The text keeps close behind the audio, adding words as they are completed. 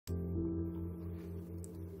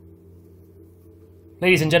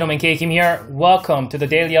Ladies and gentlemen, Kim here. Welcome to the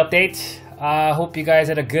daily update. I hope you guys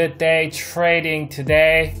had a good day trading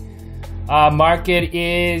today. Market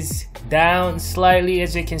is down slightly,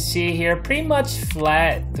 as you can see here, pretty much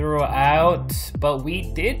flat throughout, but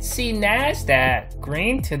we did see NASDAQ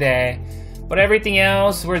green today, but everything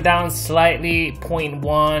else we're down slightly, 0.1,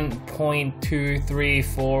 0.2, 3,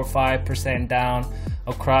 4, 5% down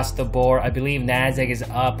across the board. I believe NASDAQ is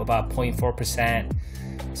up about 0.4%.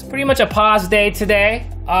 It's pretty much a pause day today.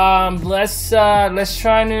 Let's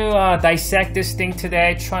try to dissect this thing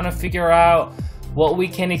today, trying to figure out what we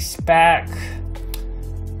can expect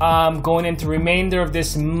going into remainder of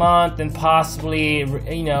this month and possibly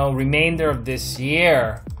remainder of this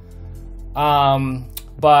year.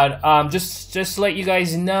 Just to let you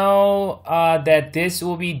guys know that this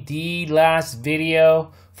will be the last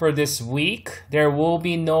video for this week. There will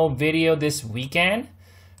be no video this weekend.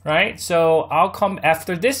 Right, so I'll come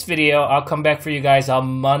after this video. I'll come back for you guys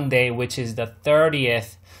on Monday, which is the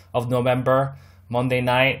 30th of November, Monday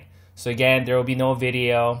night. So again, there will be no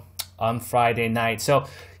video on Friday night. So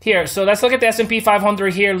let's look at the S&P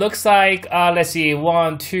 500 here. Looks like let's see,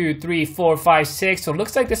 1, 2, 3, 4, 5, 6. So it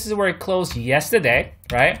looks like this is where it closed yesterday,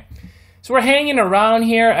 right? So we're hanging around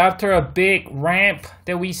here after a big ramp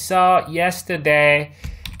that we saw yesterday.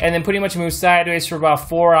 And then pretty much moved sideways for about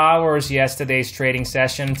 4 hours yesterday's trading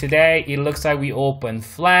session. Today, it looks like we opened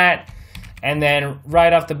flat. And then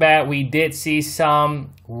right off the bat, we did see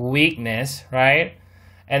some weakness, right?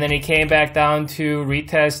 And then it came back down to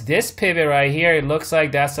retest this pivot right here. It looks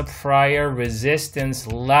like that's a prior resistance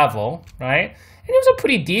level, right? And it was a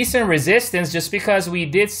pretty decent resistance just because we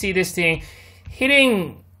did see this thing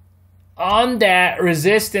hitting on that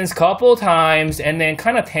resistance a couple times and then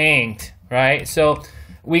kind of tanked, right? So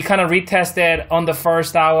we kind of retested on the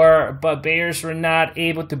first hour, but bears were not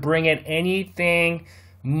able to bring in anything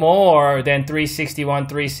more than 361,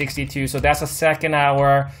 362. So that's a second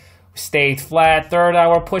hour, stayed flat. Third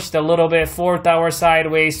hour pushed a little bit. Fourth hour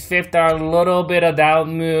sideways. Fifth hour, a little bit of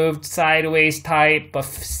down move, sideways type. But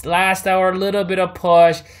last hour, a little bit of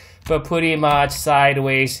push, but pretty much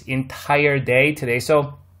sideways entire day today.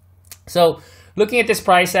 So looking at this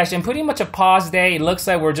price action, pretty much a pause day. It looks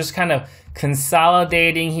like we're just kind of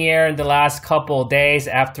consolidating here in the last couple of days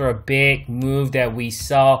after a big move that we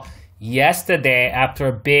saw yesterday after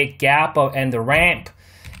a big gap and the ramp.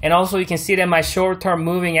 And also you can see that my short-term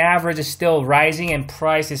moving average is still rising and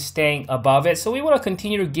price is staying above it. So we want to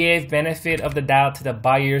continue to give benefit of the doubt to the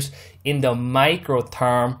buyers in the micro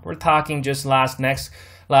term. We're talking just last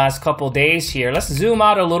couple days here. Let's zoom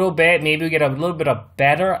out a little bit. Maybe we get a little bit of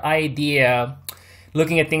better idea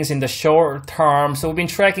looking at things in the short term. So we've been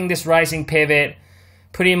tracking this rising pivot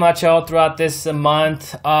pretty much all throughout this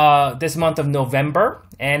month of November.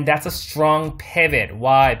 And that's a strong pivot.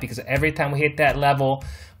 Why? Because every time we hit that level,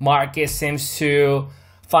 market seems to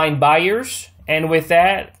find buyers. And with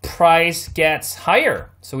that, price gets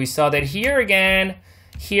higher. So we saw that here again,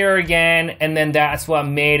 and then that's what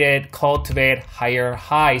made it cultivate higher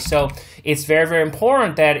high. So it's very, very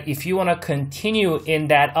important that if you want to continue in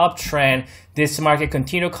that uptrend, this market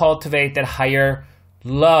continue to cultivate that higher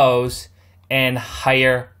lows and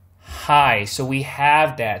higher highs. So we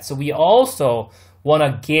have that. So we also want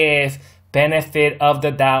to give benefit of the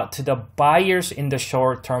doubt to the buyers in the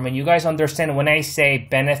short term. And you guys understand when I say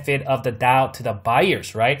benefit of the doubt to the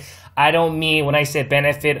buyers, right? I don't mean when I say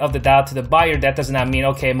benefit of the doubt to the buyer, that does not mean,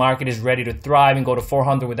 okay, market is ready to thrive and go to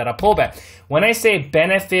 400 without a pullback. When I say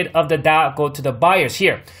benefit of the doubt go to the buyers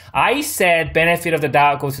here, I said benefit of the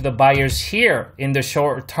doubt go to the buyers here in the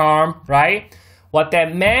short term, right? What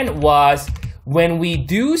that meant was when we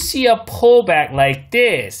do see a pullback like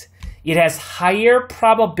this, it has higher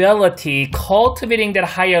probability cultivating that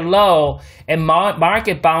higher low and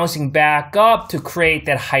market bouncing back up to create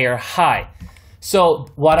that higher high. So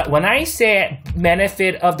when I say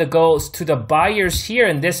benefit of the goes to the buyers here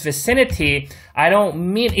in this vicinity, I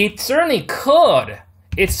don't mean it certainly could.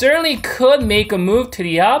 It certainly could make a move to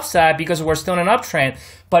the upside because we're still in an uptrend.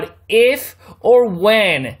 But if or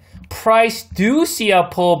when price do see a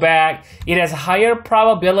pullback, it has higher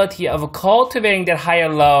probability of cultivating that higher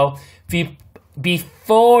low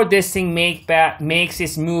before this thing makes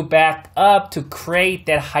its move back up to create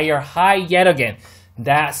that higher high yet again.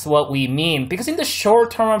 That's what we mean. Because in the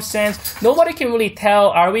short term of sense, nobody can really tell,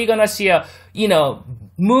 are we going to see a,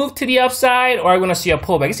 move to the upside or are we going to see a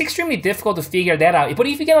pullback? It's extremely difficult to figure that out. But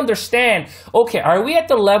if you can understand, okay, are we at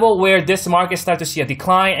the level where this market starts to see a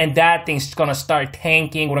decline and that thing's going to start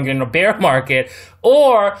tanking, we're going to get in a bear market?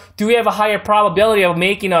 Or do we have a higher probability of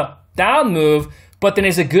making a down move but then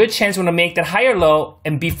there's a good chance we're going to make that higher low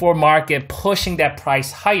and before market pushing that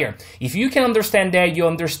price higher. If you can understand that, you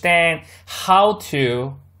understand how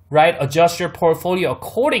to, right, adjust your portfolio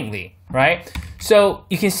accordingly, right? So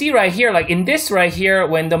you can see right here, like in this right here,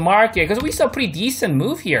 when the market, because we saw a pretty decent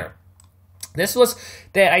move here. This was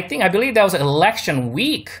that, I believe that was election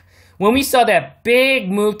week. When we saw that big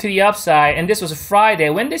move to the upside, and this was a Friday,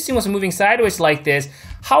 when this thing was moving sideways like this,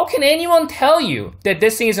 how can anyone tell you that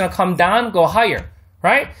this thing is going to come down, go higher,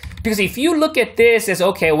 right? Because if you look at this as,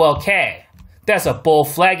 okay, well, okay, that's a bull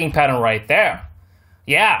flagging pattern right there.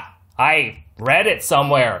 Yeah, I read it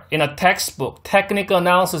somewhere in a textbook, technical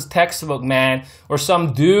analysis textbook, man, or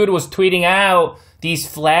some dude was tweeting out these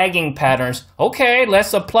flagging patterns. Okay,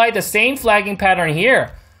 let's apply the same flagging pattern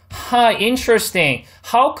here. Huh, interesting.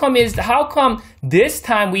 How come this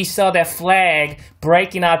time we saw that flag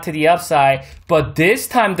breaking out to the upside, but this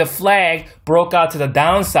time the flag broke out to the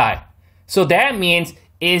downside? So that means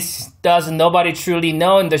nobody truly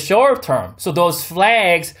know in the short term. So those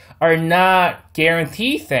flags are not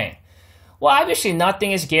guaranteed thing. Well, obviously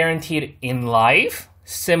nothing is guaranteed in life,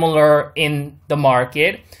 similar in the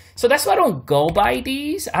market. So that's why I don't go by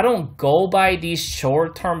these. I don't go by these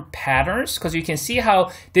short-term patterns because you can see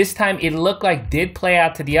how this time it looked like did play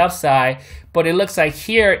out to the upside, but it looks like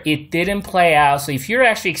here it didn't play out. So if you're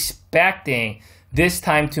actually expecting this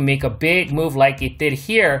time to make a big move like it did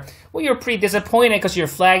here, well, you're pretty disappointed because your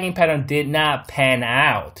flagging pattern did not pan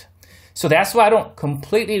out. So that's why I don't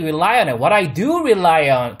completely rely on it. What I do rely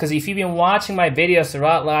on, because if you've been watching my videos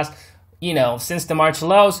throughout last, since the March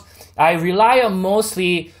lows, I rely on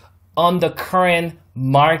mostly on the current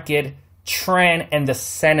market trend and the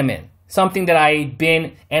sentiment. Something that I've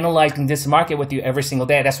been analyzing this market with you every single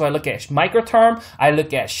day. That's why I look at micro term, I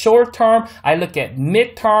look at short term, I look at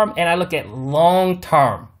mid term, and I look at long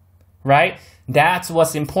term, right? That's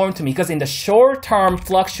what's important to me because in the short term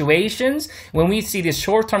fluctuations, when we see this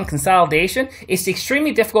short term consolidation, it's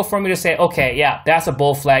extremely difficult for me to say, okay, yeah, that's a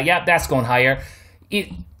bull flag, yeah, that's going higher.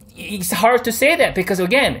 It's hard to say that because,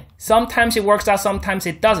 again, sometimes it works out, sometimes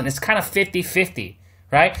it doesn't. It's kind of 50-50,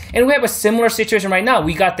 right? And we have a similar situation right now.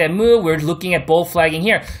 We got that move. We're looking at bull flagging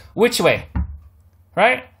here. Which way,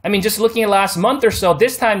 right? I mean, just looking at last month or so,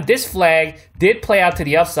 this time this flag did play out to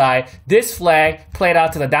the upside. This flag played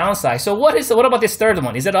out to the downside. So what about this third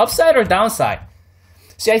one? Is it upside or downside?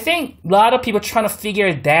 See, I think a lot of people are trying to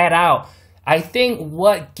figure that out. I think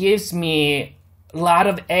what gives me a lot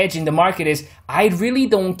of edge in the market is I really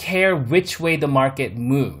don't care which way the market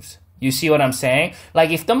moves. You see what I'm saying? Like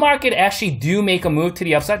if the market actually do make a move to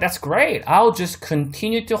the upside, that's great. I'll just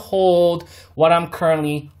continue to hold what I'm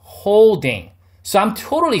currently holding. So I'm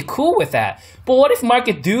totally cool with that. But what if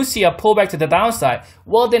market do see a pullback to the downside?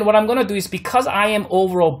 Well, then what I'm going to do is because I am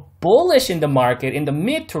overall bullish in the market in the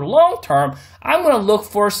mid to long term, I'm going to look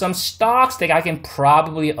for some stocks that I can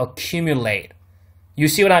probably accumulate. You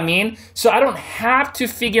see what I mean? So I don't have to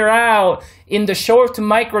figure out in the short to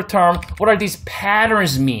micro term, what are these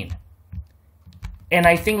patterns mean? And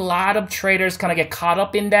I think a lot of traders kind of get caught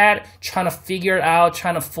up in that, trying to figure it out,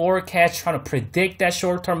 trying to forecast, trying to predict that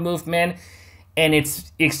short-term movement. And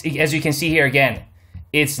it's, as you can see here again,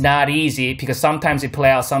 it's not easy because sometimes it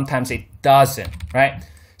plays out, sometimes it doesn't, right?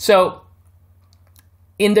 So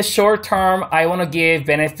in the short term, I want to give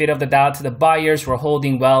benefit of the doubt to the buyers. We're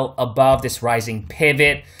holding well above this rising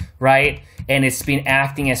pivot, right? And it's been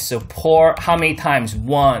acting as support. How many times?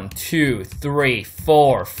 1, 2, 3,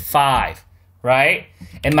 4, 5, right?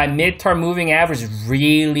 And my midterm moving average is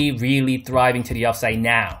really, really thriving to the upside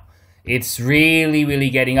now. It's really,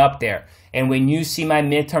 really getting up there. And when you see my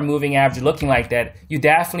midterm moving average looking like that, you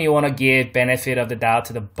definitely want to give benefit of the doubt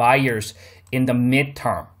to the buyers in the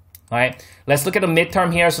midterm. All right, let's look at the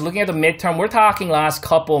midterm here. So looking at the midterm, we're talking last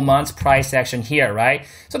couple months price action here, right?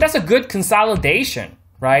 So that's a good consolidation,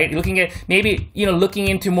 right? Looking at maybe, looking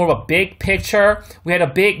into more of a big picture. We had a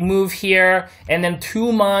big move here and then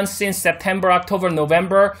 2 months since September, October,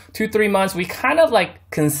 November, 2-3 months, we kind of like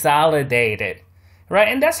consolidated, right?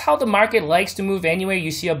 And that's how the market likes to move anyway.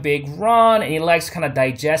 You see a big run and it likes to kind of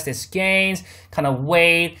digest its gains, kind of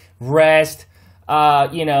wait, rest,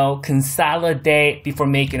 consolidate before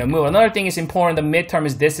making a move. Another thing is important, the midterm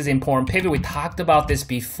is this is important pivot. We talked about this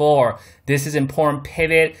before. This is important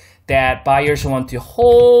pivot that buyers want to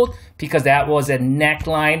hold because that was a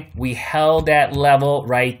neckline. We held that level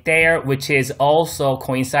right there, which is also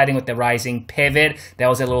coinciding with the rising pivot. That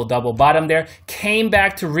was a little double bottom there. Came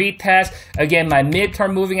back to retest. Again, my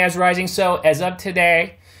midterm moving as rising. So as of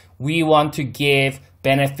today, we want to give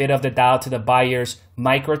benefit of the doubt to the buyers,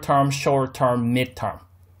 micro term, short term, midterm,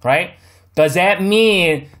 right? Does that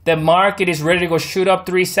mean the market is ready to go shoot up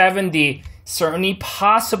 370? certainly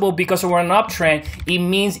possible because we're in an uptrend. It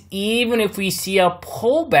means even if we see a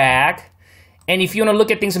pullback, and if you want to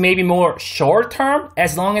look at things maybe more short term,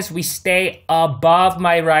 as long as we stay above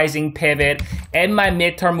my rising pivot and my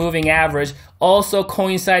midterm moving average, also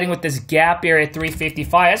coinciding with this gap area at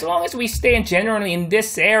 355, as long as we stay generally in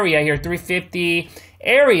this area here, 350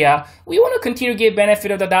 area, we want to continue to give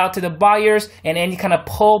benefit of the doubt to the buyers, and any kind of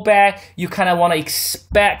pullback, you kind of want to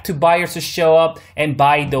expect to buyers to show up and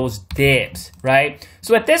buy those dips, right?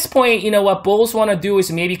 So at this point, what bulls want to do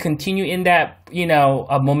is maybe continue in that,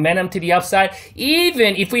 a momentum to the upside.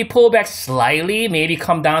 Even if we pull back slightly, maybe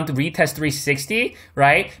come down to retest 360,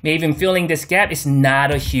 right? Maybe even filling this gap is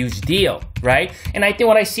not a huge deal, right? And I think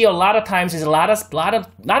what I see a lot of times is a lot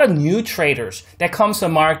of new traders that comes to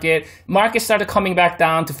market started coming back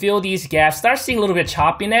down to fill these gaps, start seeing a little bit of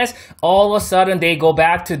choppiness. All of a sudden, they go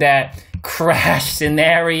back to that crash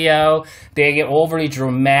scenario. They get overly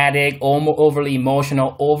dramatic, overly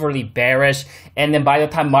emotional, overly bearish, and then by the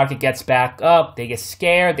time market gets back up, they get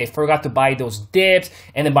scared, they forgot to buy those dips,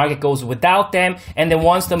 and the market goes without them. And then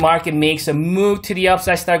once the market makes a move to the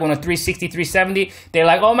upside, start going to 360, 370, they're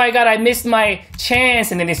like, oh my god, I missed my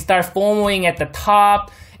chance, and then they start FOMOing at the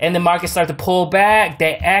top, and the market starts to pull back,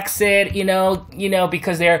 they exit,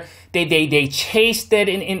 because they chased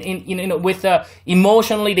it with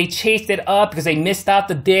emotionally, they chased it up because they missed out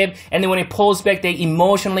the dip, and then when it pulls back, they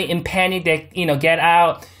emotionally in panic, they get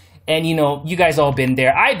out. And you guys all been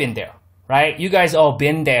there, I've been there, right? You guys all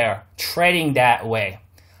been there trading that way.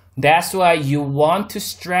 That's why you want to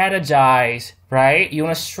strategize, right? You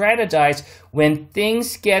want to strategize when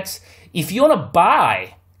things if you want to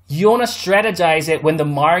buy, you want to strategize it when the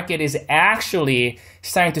market is actually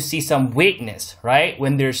starting to see some weakness, right?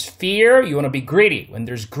 When there's fear, you want to be greedy. When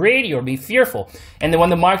there's greed, you want to be fearful. And then when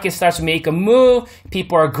the market starts to make a move,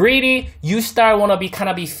 people are greedy, you want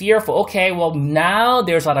to be fearful. Okay, well now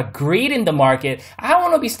there's a lot of greed in the market. I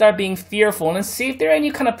want to start being fearful and see if there are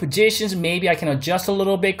any kind of positions. Maybe I can adjust a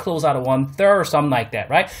little bit, close out at 1/3 or something like that,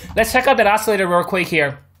 right? Let's check out that oscillator real quick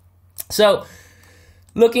here. So,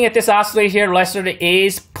 looking at this oscillator here, yesterday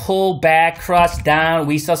is pull back, cross down.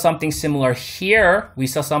 We saw something similar here. We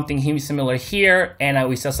saw something similar here, and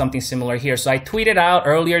we saw something similar here. So I tweeted out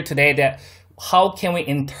earlier today that how can we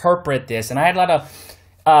interpret this? And I had a lot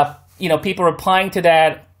of people replying to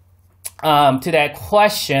that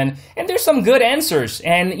question, and there's some good answers.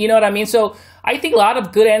 And you know what I mean? So I think a lot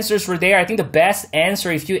of good answers were there. I think the best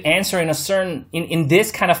answer, if you answer in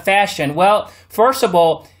this kind of fashion, well, first of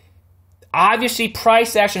all, obviously,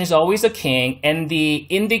 price action is always a king, and the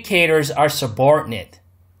indicators are subordinate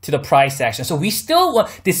to the price action. So we still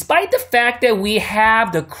want, despite the fact that we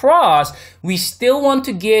have the cross, we still want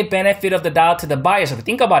to give benefit of the doubt to the buyers. So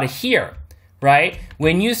think about it here, right?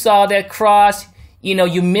 When you saw that cross,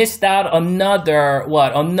 you missed out another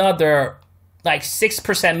like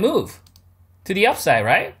 6% move to the upside,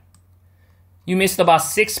 right? You missed about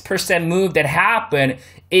 6% move that happened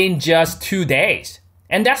in just 2 days.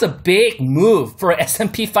 And that's a big move for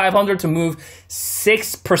S&P 500 to move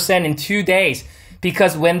 6% in 2 days.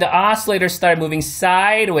 Because when the oscillator started moving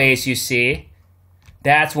sideways, you see,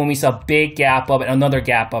 that's when we saw a big gap up and another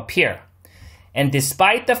gap up here. And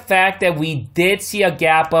despite the fact that we did see a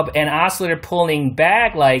gap up and oscillator pulling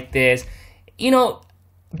back like this,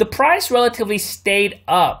 the price relatively stayed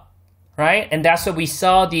up. Right? And that's what we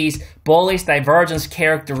saw, these bullish divergence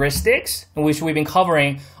characteristics, which we've been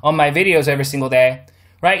covering on my videos every single day.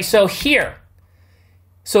 Right? So here,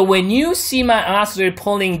 when you see my oscillator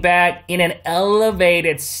pulling back in an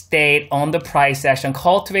elevated state on the price action,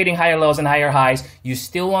 cultivating higher lows and higher highs, you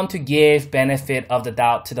still want to give benefit of the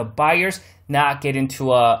doubt to the buyers, not get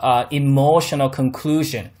into a emotional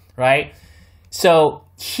conclusion, right? So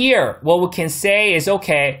here, what we can say is,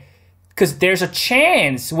 okay, because there's a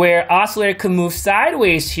chance where oscillator could move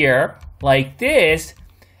sideways here, like this,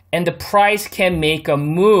 and the price can make a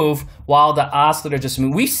move while the oscillator just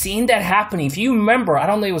moves. We've seen that happening. If you remember, I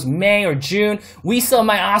don't know, it was May or June, we saw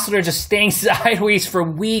my oscillator just staying sideways for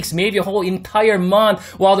weeks, maybe a whole entire month,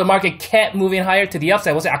 while the market kept moving higher to the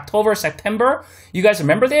upside. Was it October, September? You guys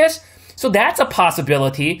remember this? So that's a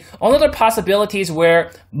possibility. Another possibility is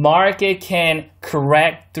where market can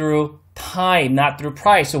correct through time, not through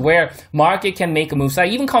price. So where market can make a move, so I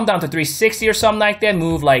even come down to 360 or something like that,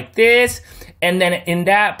 move like this, and then in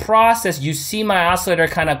that process, you see my oscillator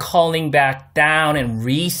kind of calling back down and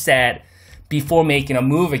reset before making a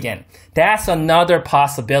move again. That's another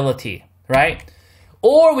possibility, right?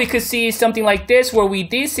 Or we could see something like this, where we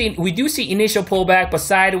do see initial pullback, but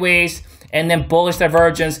sideways, and then bullish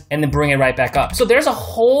divergence, and then bring it right back up. So there's a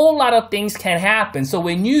whole lot of things can happen. So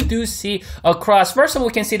when you do see a cross, first of all,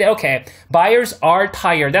 we can see that, okay, buyers are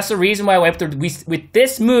tired. That's the reason why with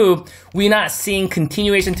this move, we're not seeing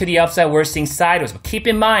continuation to the upside. We're seeing sideways. But keep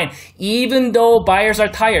in mind, even though buyers are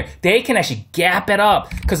tired, they can actually gap it up,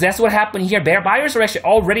 because that's what happened here. Buyers are actually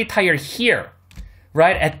already tired here,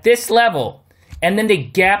 right, at this level. And then they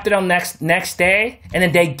gapped it on next day, and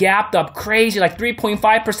then they gapped up crazy, like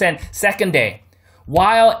 3.5% second day.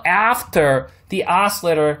 While after the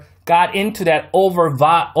oscillator got into that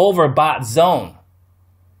overbought zone.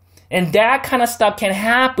 And that kind of stuff can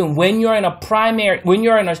happen when you're in a primary, when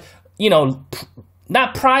you're in a, you know,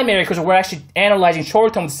 not primary because we're actually analyzing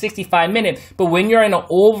short term with 65-minute, but when you're in an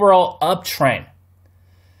overall uptrend.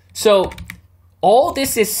 So all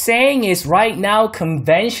this is saying is right now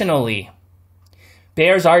conventionally,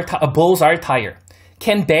 bulls are tired.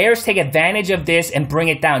 Can bears take advantage of this and bring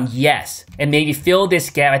it down? Yes. And maybe fill this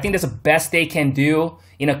gap. I think that's the best they can do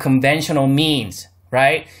in a conventional means,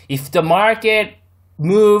 right? If the market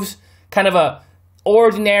moves kind of a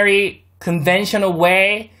ordinary, conventional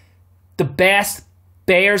way, the best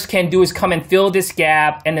bears can do is come and fill this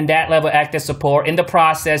gap, and then that level act as support. In the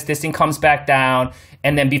process, this thing comes back down,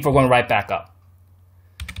 and then before going right back up.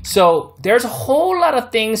 So there's a whole lot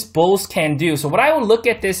of things bulls can do. So what I would look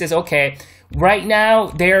at this is, okay, right now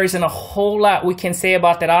there isn't a whole lot we can say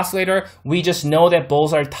about that oscillator. We just know that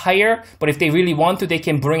bulls are tired, but if they really want to, they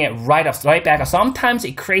can bring it right back up. Sometimes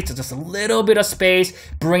it creates just a little bit of space,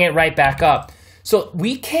 bring it right back up. So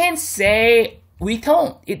we can't say,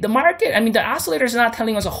 the market, I mean, the oscillator is not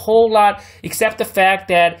telling us a whole lot except the fact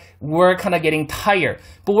that we're kind of getting tired.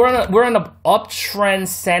 But we're in an uptrend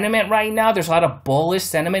sentiment right now. There's a lot of bullish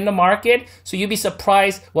sentiment in the market. So you'd be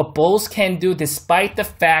surprised what bulls can do despite the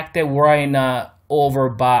fact that we're in a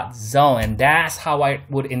overbought zone. And that's how I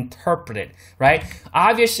would interpret it, right?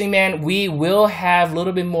 Obviously, man, we will have a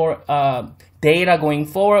little bit more data going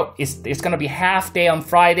forward. It's going to be half day on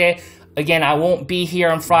Friday. Again, I won't be here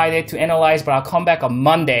on Friday to analyze, but I'll come back on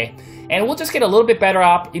Monday, and we'll just get a little bit better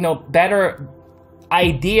better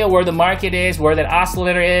idea where the market is, where that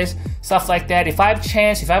oscillator is, stuff like that. If I have a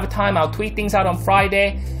chance, if I have time, I'll tweet things out on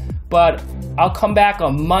Friday, but I'll come back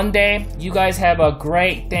on Monday. You guys have a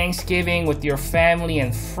great Thanksgiving with your family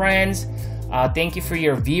and friends. Thank you for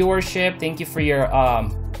your viewership. Thank you for your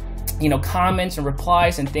comments and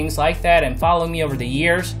replies and things like that, and following me over the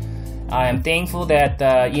years. I am thankful that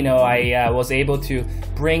I was able to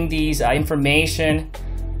bring these information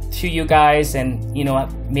to you guys, and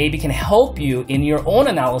maybe can help you in your own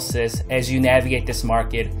analysis as you navigate this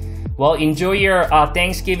market. Well, enjoy your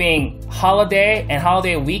Thanksgiving holiday and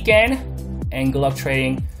holiday weekend, and good luck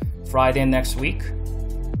trading Friday next week.